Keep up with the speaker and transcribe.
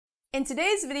In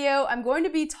today's video, I'm going to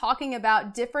be talking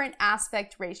about different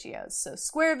aspect ratios, so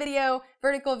square video,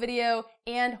 vertical video,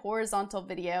 and horizontal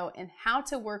video, and how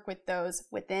to work with those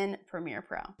within Premiere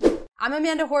Pro. I'm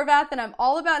Amanda Horvath, and I'm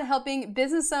all about helping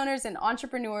business owners and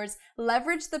entrepreneurs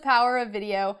leverage the power of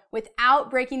video without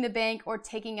breaking the bank or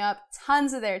taking up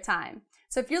tons of their time.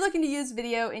 So if you're looking to use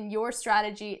video in your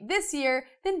strategy this year,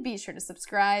 then be sure to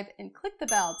subscribe and click the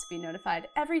bell to be notified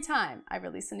every time I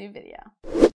release a new video.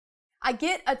 I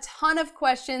get a ton of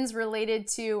questions related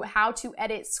to how to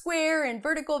edit square and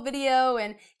vertical video,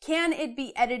 and can it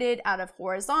be edited out of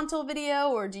horizontal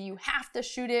video, or do you have to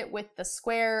shoot it with the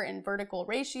square and vertical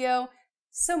ratio?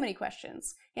 So many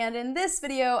questions. And in this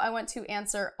video, I want to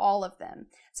answer all of them.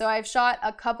 So I've shot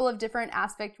a couple of different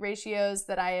aspect ratios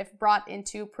that I have brought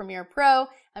into Premiere Pro.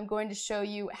 I'm going to show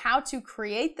you how to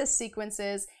create the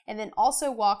sequences and then also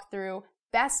walk through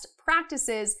best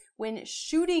practices when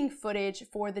shooting footage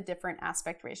for the different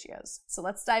aspect ratios. So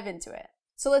let's dive into it.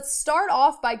 So let's start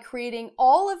off by creating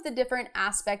all of the different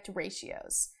aspect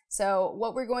ratios. So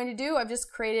what we're going to do, I've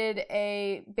just created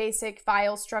a basic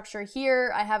file structure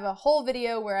here. I have a whole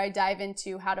video where I dive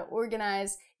into how to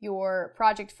organize your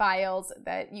project files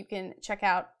that you can check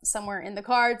out somewhere in the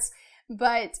cards.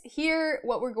 But here,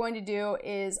 what we're going to do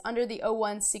is under the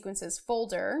O1 sequences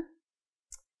folder,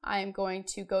 I'm going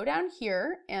to go down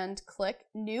here and click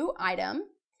New Item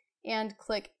and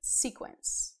click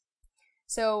Sequence.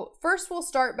 So first we'll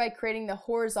start by creating the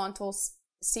horizontal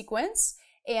sequence,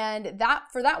 and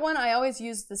for that one I always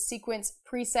use the sequence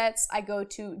presets. I go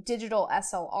to Digital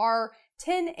SLR,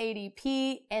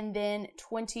 1080p, and then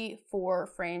 24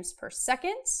 frames per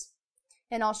second.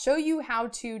 And I'll show you how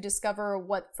to discover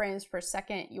what frames per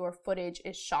second your footage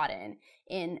is shot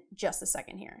in just a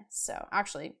second here. So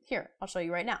actually, here, I'll show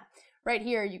you right now. Right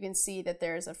here, you can see that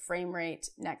there's a frame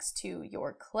rate next to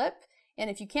your clip. And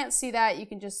if you can't see that, you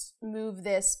can just move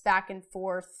this back and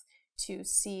forth to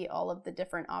see all of the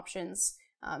different options.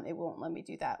 It won't let me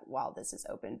do that while this is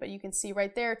open, but you can see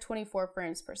right there, 24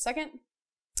 frames per second.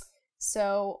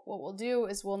 So what we'll do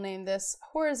is we'll name this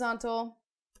horizontal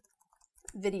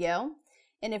video.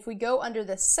 And if we go under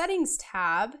the settings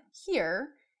tab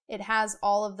here, it has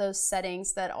all of those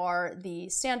settings that are the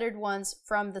standard ones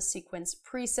from the sequence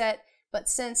preset. But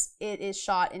since it is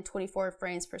shot in 24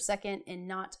 frames per second and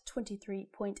not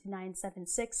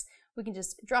 23.976, we can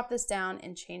just drop this down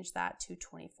and change that to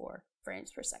 24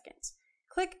 frames per second.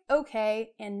 Click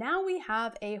OK, and now we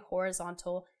have a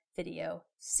horizontal video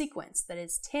sequence that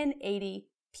is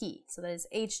 1080p, so that is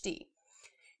HD.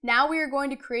 Now we are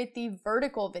going to create the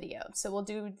vertical video. So we'll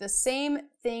do the same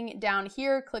thing down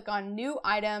here, click on New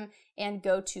Item and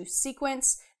go to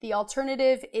Sequence. The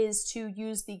alternative is to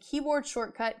use the keyboard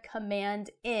shortcut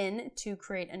Command-N to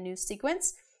create a new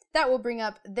sequence. That will bring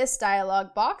up this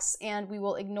dialog box, and we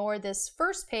will ignore this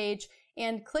first page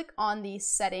and click on the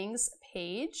Settings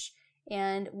page,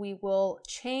 and we will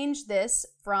change this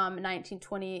from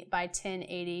 1920 by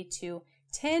 1080 to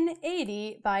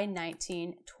 1080 by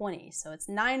 1920. So it's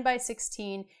 9 by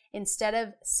 16 instead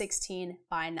of 16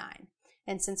 by 9.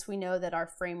 And since we know that our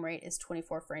frame rate is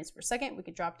 24 frames per second, we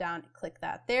could drop down, click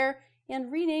that there,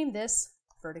 and rename this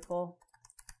vertical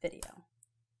video.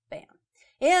 Bam.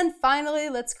 And finally,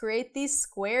 let's create the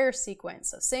square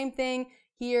sequence. So same thing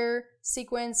here,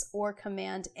 sequence or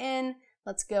Command-N.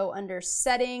 Let's go under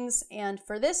settings. And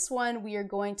for this one, we are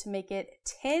going to make it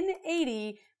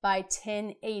 1080 by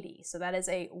 1080. So that is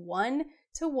a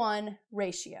 1:1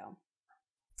 ratio.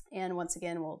 And once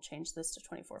again, we'll change this to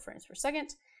 24 frames per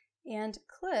second and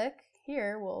click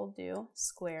here, we'll do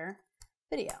square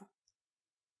video.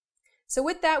 So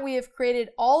with that, we have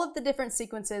created all of the different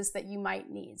sequences that you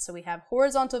might need. So we have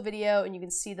horizontal video, and you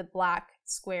can see the black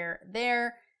square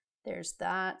there. There's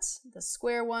that, the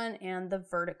square one, and the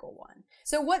vertical one.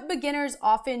 So what beginners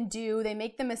often do, they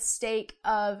make the mistake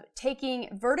of taking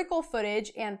vertical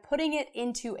footage and putting it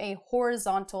into a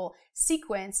horizontal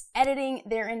sequence, editing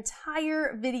their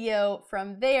entire video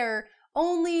from there,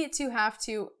 only to have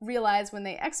to realize when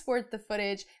they export the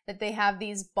footage that they have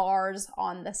these bars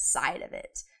on the side of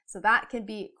it. So that can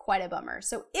be quite a bummer.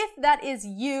 So if that is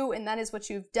you and that is what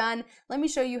you've done, let me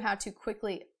show you how to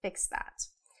quickly fix that.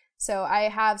 So I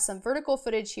have some vertical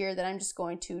footage here that I'm just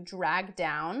going to drag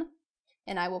down,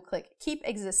 and I will click Keep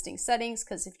Existing Settings,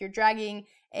 because if you're dragging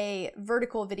a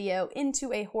vertical video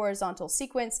into a horizontal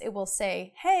sequence, it will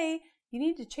say, hey, you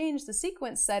need to change the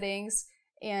sequence settings,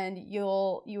 and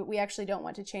we actually don't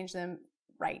want to change them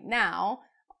right now.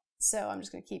 So I'm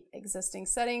just going to keep Existing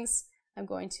Settings. I'm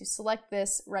going to select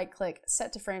this, right click,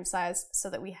 Set to Frame Size, so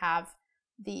that we have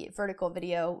the vertical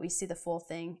video. We see the full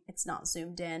thing. It's not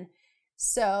zoomed in.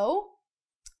 So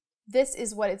this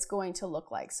is what it's going to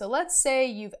look like. So let's say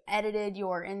you've edited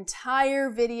your entire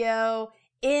video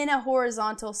in a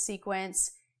horizontal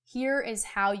sequence. Here is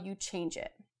how you change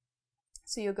it.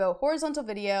 So you'll go horizontal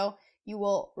video, you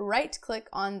will right click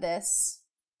on this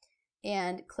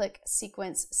and click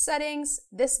sequence settings.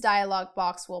 This dialog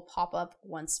box will pop up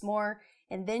once more,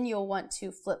 and then you'll want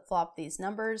to flip-flop these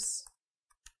numbers.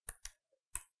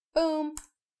 Boom.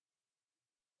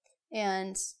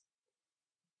 And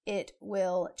it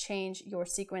will change your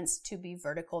sequence to be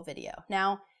vertical video.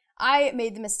 Now, I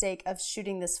made the mistake of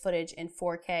shooting this footage in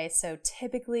 4K, so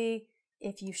typically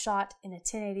if you shot in a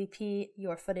 1080p,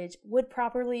 your footage would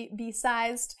properly be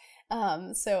sized.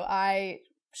 So I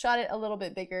shot it a little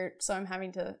bit bigger, so I'm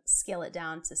having to scale it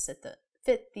down to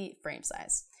fit the frame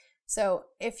size. So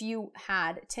if you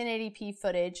had 1080p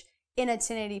footage in a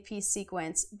 1080p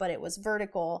sequence, but it was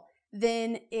vertical,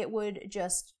 then it would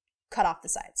just cut off the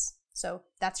sides. So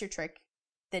that's your trick.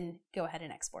 Then go ahead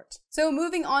and export. So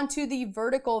moving on to the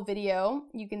vertical video,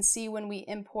 you can see when we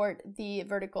import the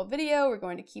vertical video, we're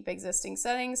going to keep existing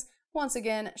settings. Once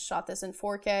again, shot this in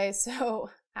 4K, so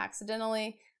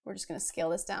accidentally, we're just going to scale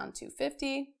this down to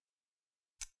 50.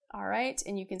 All right,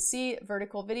 and you can see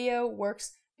vertical video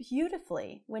works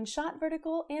beautifully when shot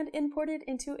vertical and imported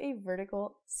into a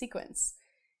vertical sequence.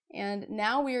 And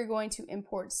now we are going to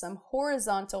import some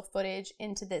horizontal footage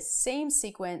into this same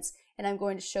sequence, and I'm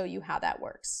going to show you how that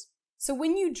works. So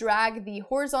when you drag the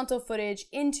horizontal footage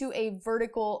into a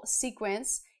vertical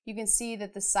sequence, you can see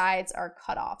that the sides are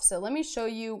cut off. So let me show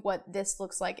you what this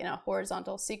looks like in a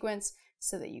horizontal sequence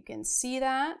so that you can see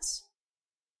that.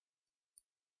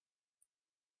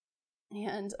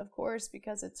 And of course,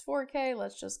 because it's 4K,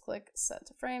 let's just click set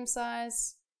to frame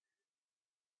size.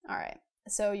 All right.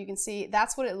 So you can see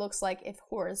that's what it looks like if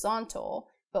horizontal,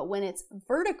 but when it's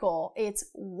vertical, it's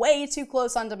way too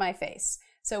close onto my face.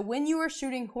 So when you are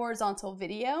shooting horizontal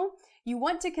video, you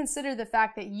want to consider the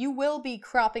fact that you will be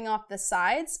cropping off the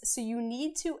sides, so you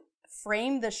need to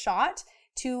frame the shot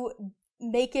to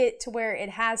make it to where it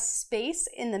has space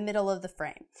in the middle of the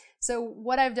frame. So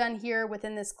what I've done here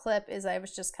within this clip is I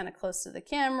was just kind of close to the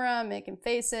camera, making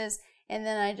faces, and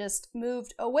then I just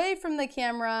moved away from the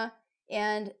camera.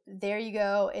 And there you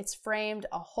go, it's framed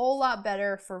a whole lot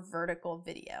better for vertical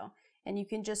video. And you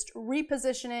can just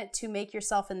reposition it to make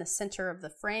yourself in the center of the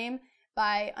frame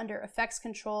by under effects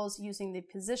controls using the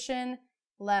position,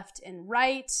 left and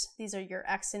right. These are your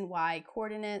X and Y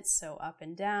coordinates, so up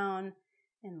and down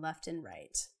and left and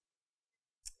right.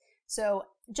 So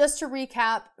just to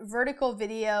recap, vertical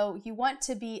video, you want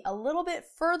to be a little bit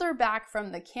further back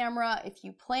from the camera if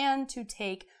you plan to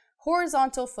take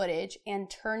horizontal footage and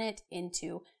turn it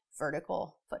into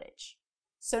vertical footage.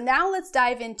 So now let's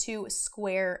dive into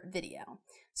square video.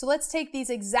 So let's take these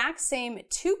exact same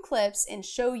two clips and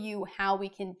show you how we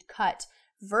can cut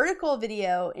vertical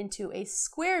video into a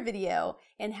square video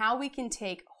and how we can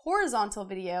take horizontal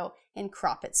video and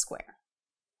crop it square.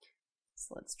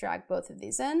 So let's drag both of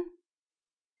these in.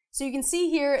 So you can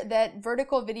see here that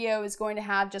vertical video is going to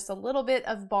have just a little bit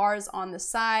of bars on the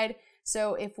side.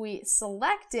 So if we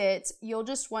select it, you'll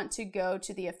just want to go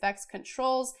to the effects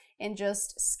controls and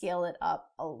just scale it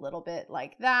up a little bit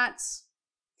like that.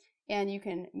 And you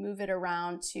can move it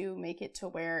around to make it to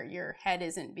where your head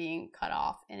isn't being cut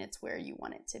off and it's where you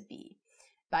want it to be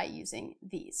by using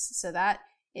these. So that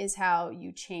is how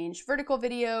you change vertical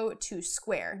video to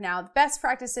square. Now, the best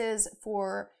practices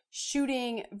for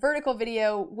shooting vertical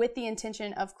video with the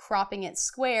intention of cropping it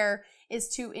square is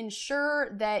to ensure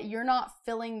that you're not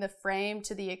filling the frame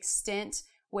to the extent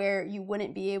where you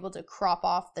wouldn't be able to crop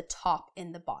off the top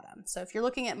and the bottom. So if you're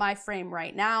looking at my frame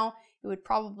right now, it would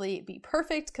probably be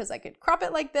perfect because I could crop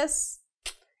it like this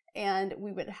and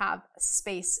we would have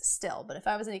space still. But if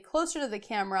I was any closer to the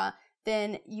camera,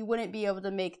 then you wouldn't be able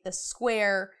to make the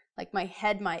square, like my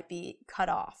head might be cut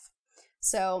off.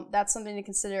 So that's something to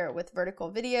consider with vertical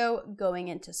video going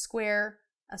into a square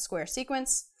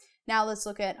sequence. Now let's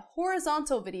look at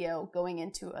horizontal video going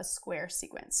into a square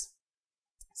sequence.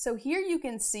 So here you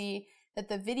can see that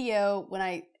the video,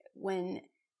 when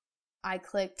I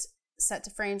clicked set to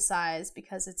frame size,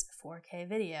 because it's 4K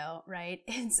video, right?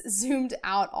 It's zoomed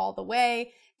out all the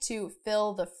way to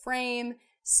fill the frame.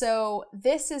 So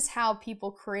this is how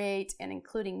people create, and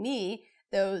including me,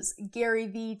 those Gary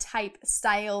Vee type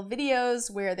style videos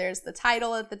where there's the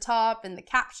title at the top and the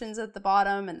captions at the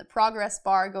bottom and the progress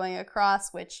bar going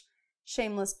across, which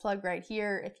shameless plug right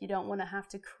here. If you don't want to have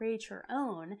to create your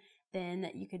own, then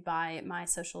you could buy my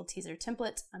social teaser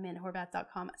template,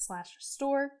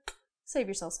 amandahorvath.com/store. Save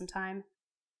yourself some time.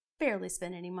 Barely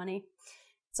spend any money.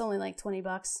 It's only like 20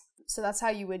 bucks. So that's how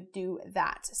you would do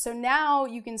that. So now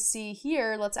you can see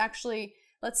here, let's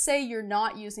say you're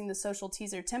not using the social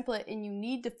teaser template and you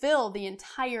need to fill the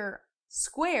entire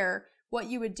square. What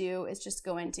you would do is just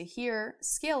go into here,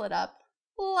 scale it up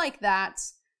like that,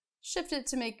 shift it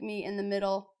to make me in the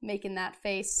middle, making that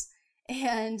face.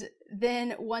 And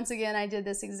then once again, I did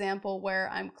this example where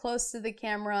I'm close to the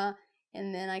camera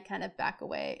and then I kind of back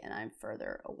away and I'm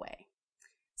further away.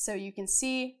 So you can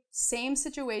see, same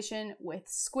situation with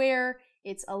square.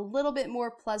 It's a little bit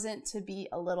more pleasant to be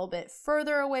a little bit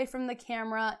further away from the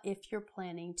camera if you're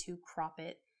planning to crop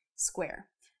it square.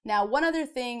 Now, one other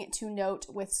thing to note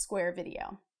with square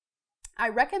video. I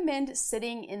recommend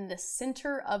sitting in the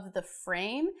center of the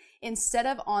frame instead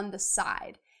of on the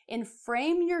side, and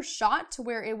frame your shot to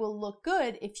where it will look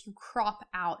good if you crop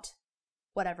out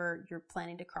whatever you're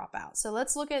planning to crop out. So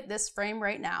let's look at this frame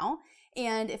right now.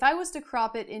 And if I was to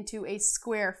crop it into a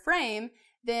square frame,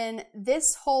 then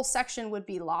this whole section would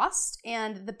be lost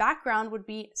and the background would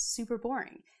be super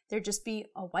boring. There'd just be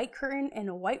a white curtain and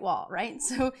a white wall, right?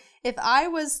 So if I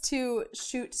was to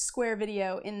shoot square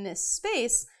video in this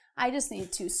space, I just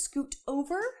need to scoot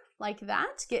over like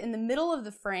that, get in the middle of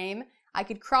the frame. I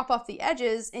could crop off the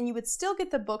edges and you would still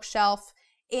get the bookshelf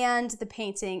and the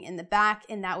painting in the back,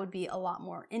 and that would be a lot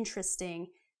more interesting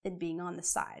than being on the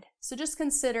side. So just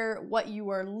consider what you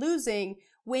are losing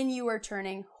when you are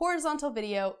turning horizontal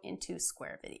video into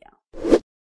square video.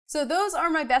 So those are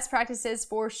my best practices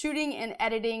for shooting and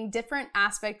editing different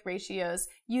aspect ratios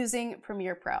using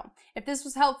Premiere Pro. If this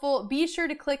was helpful, be sure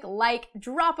to click like,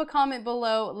 drop a comment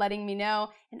below letting me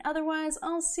know, and otherwise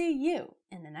I'll see you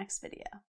in the next video.